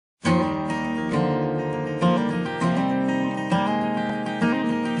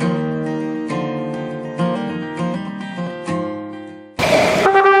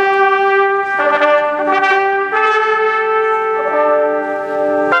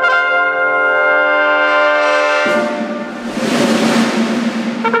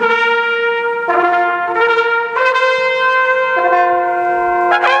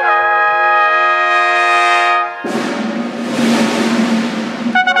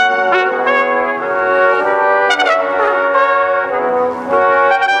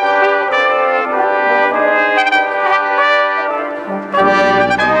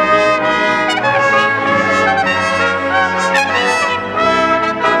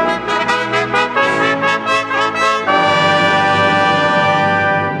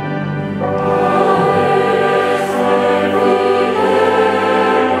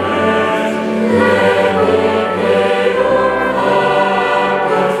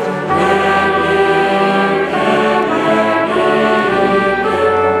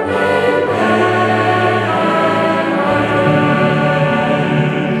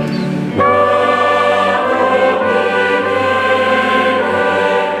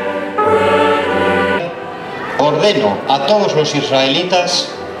ordeno a todos los israelitas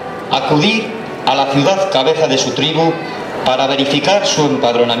acudir a la ciudad cabeza de su tribu para verificar su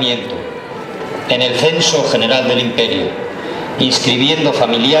empadronamiento en el censo general del imperio, inscribiendo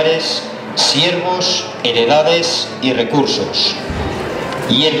familiares, siervos, heredades y recursos.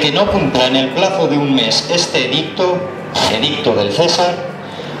 Y el que no cumpla en el plazo de un mes este edicto del César,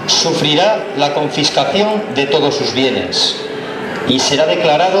 sufrirá la confiscación de todos sus bienes y será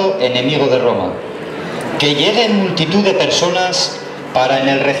declarado enemigo de Roma. Que lleguen multitud de personas para en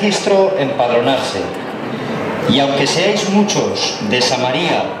el registro empadronarse. Y aunque seáis muchos de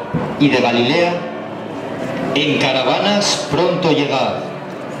Samaria y de Galilea, en caravanas pronto llegad,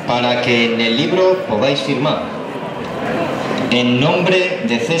 para que en el libro podáis firmar. En nombre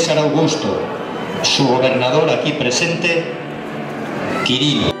de César Augusto, su gobernador aquí presente,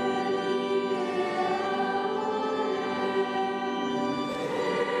 Quirino.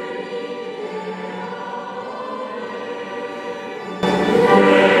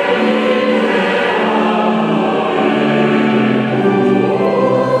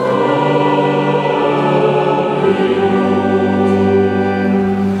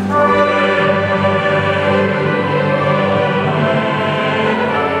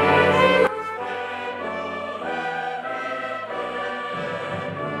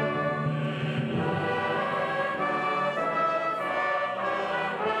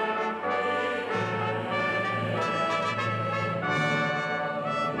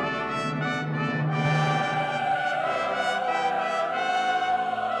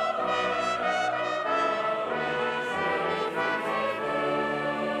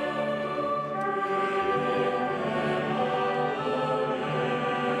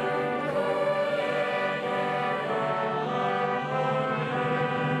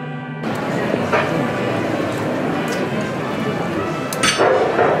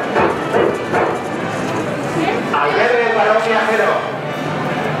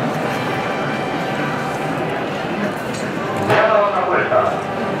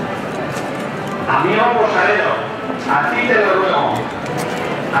 Amigo posadero, a ti te lo ruego.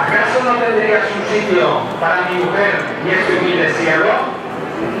 ¿Acaso no tendrías un sitio para mi mujer y este humilde siervo?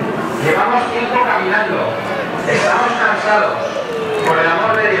 Llevamos tiempo caminando, estamos cansados. Por el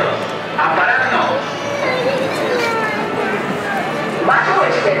amor de Dios, amparadnos. Más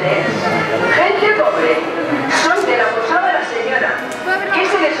huéspedes, gente pobre, son de la posada de la señora. ¿Qué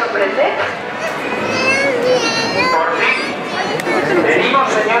se les ofrece? Por fin, venimos,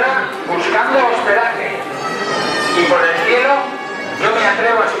 señora, buscando hospedaje. Y por el cielo, yo me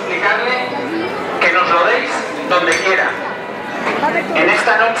atrevo a suplicarle que nos lo deis donde quiera. En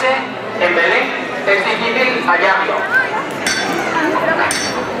esta noche, en Belén, es difícil hallarlo.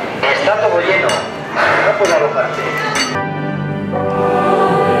 Está todo lleno, no puedo alojarte.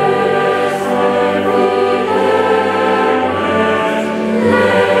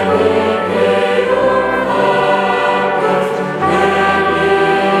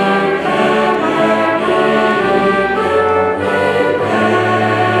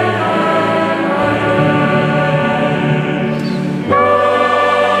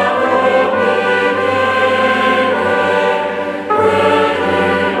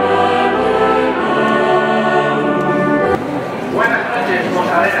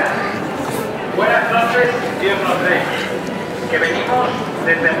 Que venimos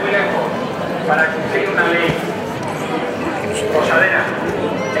desde muy lejos para cumplir una ley. Posadera,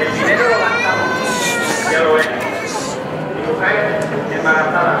 el dinero lo gastamos, ya lo ven. Mi mujer,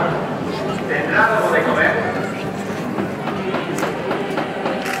 embarazada, ¿tendrá algo de comer?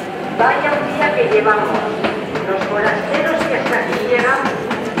 Vaya un día que llevamos. Los forasteros que hasta aquí llegan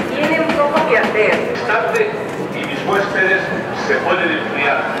tienen poco que hacer. Es tarde y mis huéspedes se pueden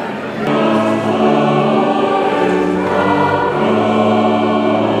enfriar.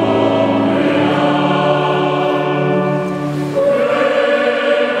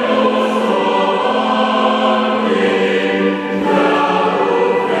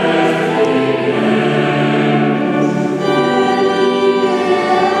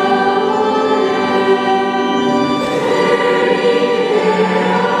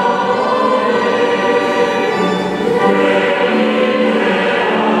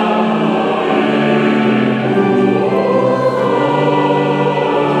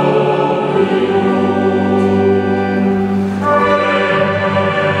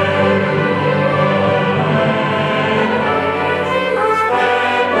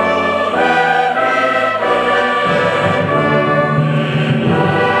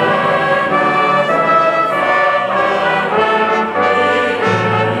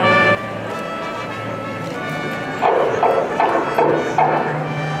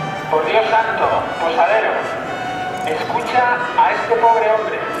 Por Dios santo, posadero, escucha a este pobre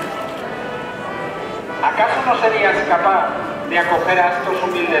hombre. ¿Acaso no serías capaz de acoger a estos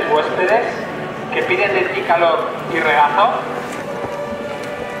humildes huéspedes que piden de ti calor y regazo?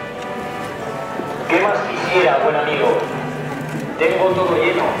 ¿Qué más quisiera, buen amigo? Tengo todo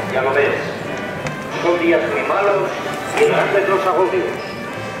lleno, ya lo ves. Son días muy malos y grandes los agobios.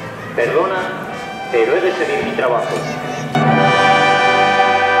 Perdona, pero he de seguir mi trabajo.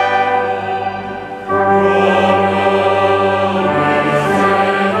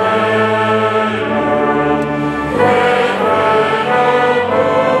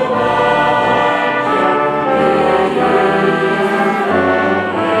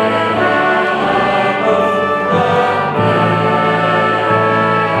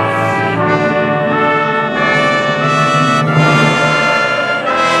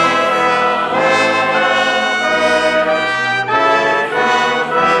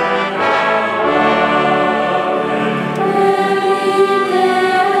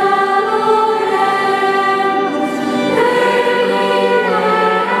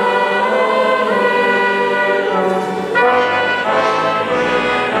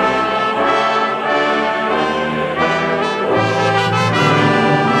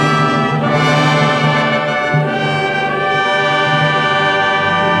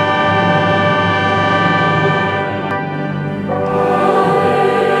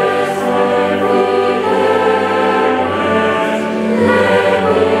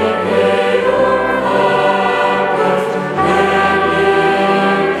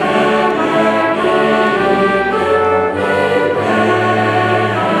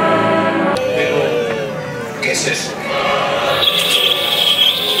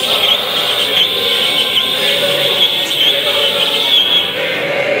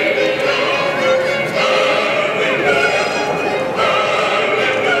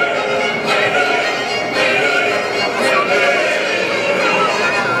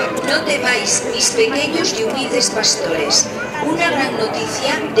 Mis pequeños y humildes pastores, una gran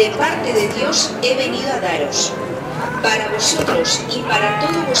noticia de parte de Dios he venido a daros. Para vosotros y para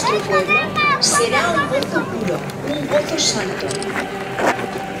todo vuestro pueblo será un gozo puro, un gozo santo.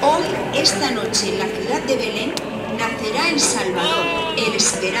 Hoy, esta noche, en la ciudad de Belén, nacerá el Salvador, el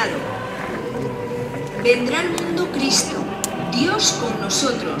esperado. Vendrá al mundo Cristo, Dios con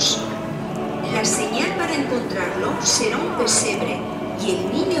nosotros. La señal para encontrarlo será un pesebre, y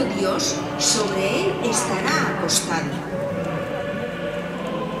el niño Dios sobre él estará acostado.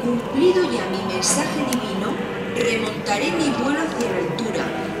 Cumplido ya mi mensaje divino, remontaré mi vuelo hacia la altura,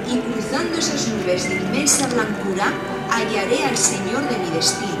 y cruzando esas nubes de inmensa blancura, hallaré al Señor de mi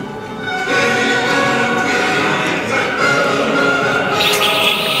destino.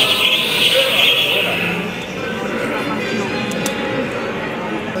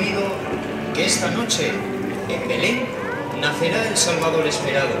 He oído que esta noche, en Belén, nacerá el Salvador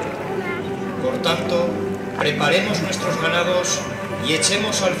esperado. Por tanto, preparemos nuestros ganados y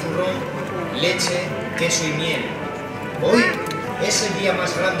echemos al zurrón leche, queso y miel. Hoy es el día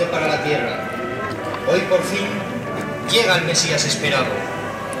más grande para la tierra. Hoy por fin llega el Mesías esperado.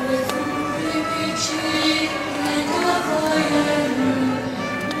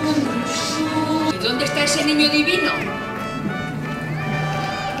 ¿Y dónde está ese niño divino?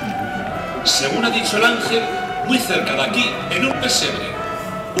 Según ha dicho el ángel, muy cerca de aquí, en un pesebre,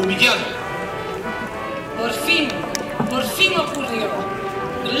 humillado. Por fin ocurrió.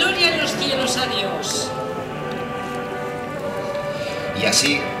 Gloria a los cielos, a Dios. Y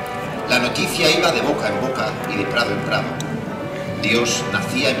así, la noticia iba de boca en boca y de prado en prado. Dios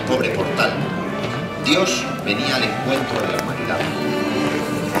nacía en pobre portal. Dios venía al encuentro de la humanidad.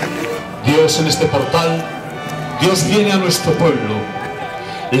 Dios en este portal, Dios viene a nuestro pueblo.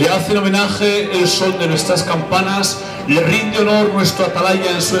 Le hace homenaje el sol de nuestras campanas, le rinde honor nuestro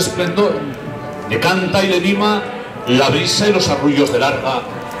atalaya en su esplendor. Le canta y le mima la brisa y los arrullos del Arga,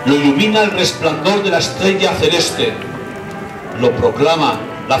 lo ilumina el resplandor de la estrella celeste. Lo proclama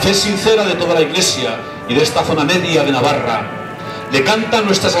la fe sincera de toda la Iglesia y de esta zona media de Navarra. Le cantan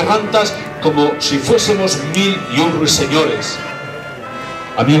nuestras gargantas como si fuésemos 1001 ruiseñores.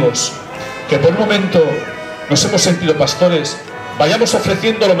 Amigos, que por un momento nos hemos sentido pastores, vayamos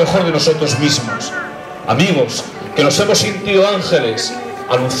ofreciendo lo mejor de nosotros mismos. Amigos, que nos hemos sentido ángeles,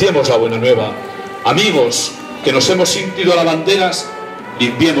 anunciemos la buena nueva. Amigos, que nos hemos sentido lavanderas,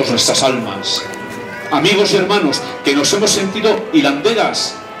 limpiemos nuestras almas. Amigos y hermanos, que nos hemos sentido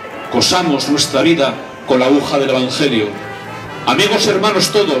hilanderas, cosamos nuestra vida con la aguja del Evangelio. Amigos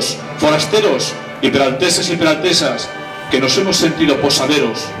hermanos todos, forasteros y peralteses y peraltesas, que nos hemos sentido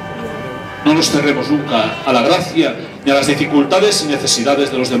posaderos, no nos cerremos nunca a la gracia ni a las dificultades y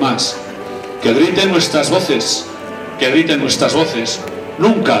necesidades de los demás. Que griten nuestras voces, que griten nuestras voces.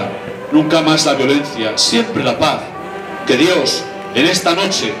 Nunca, nunca más la violencia, siempre la paz. Que Dios, en esta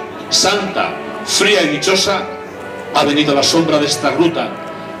noche santa, fría y dichosa, ha venido a la sombra de esta gruta,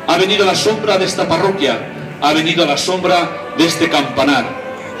 ha venido a la sombra de esta parroquia, ha venido a la sombra de este campanar.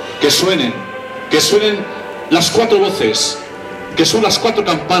 Que suenen las 4 voces, que son las 4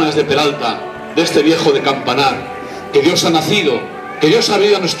 campanas de Peralta, de este viejo de campanar. Que Dios ha nacido, que Dios ha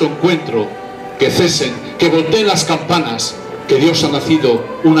venido a nuestro encuentro. Que cesen, que volteen las campanas, que Dios ha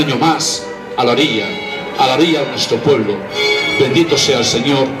nacido un año más a la orilla de nuestro pueblo. Bendito sea el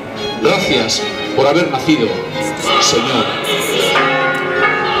Señor. Gracias por haber nacido, Señor.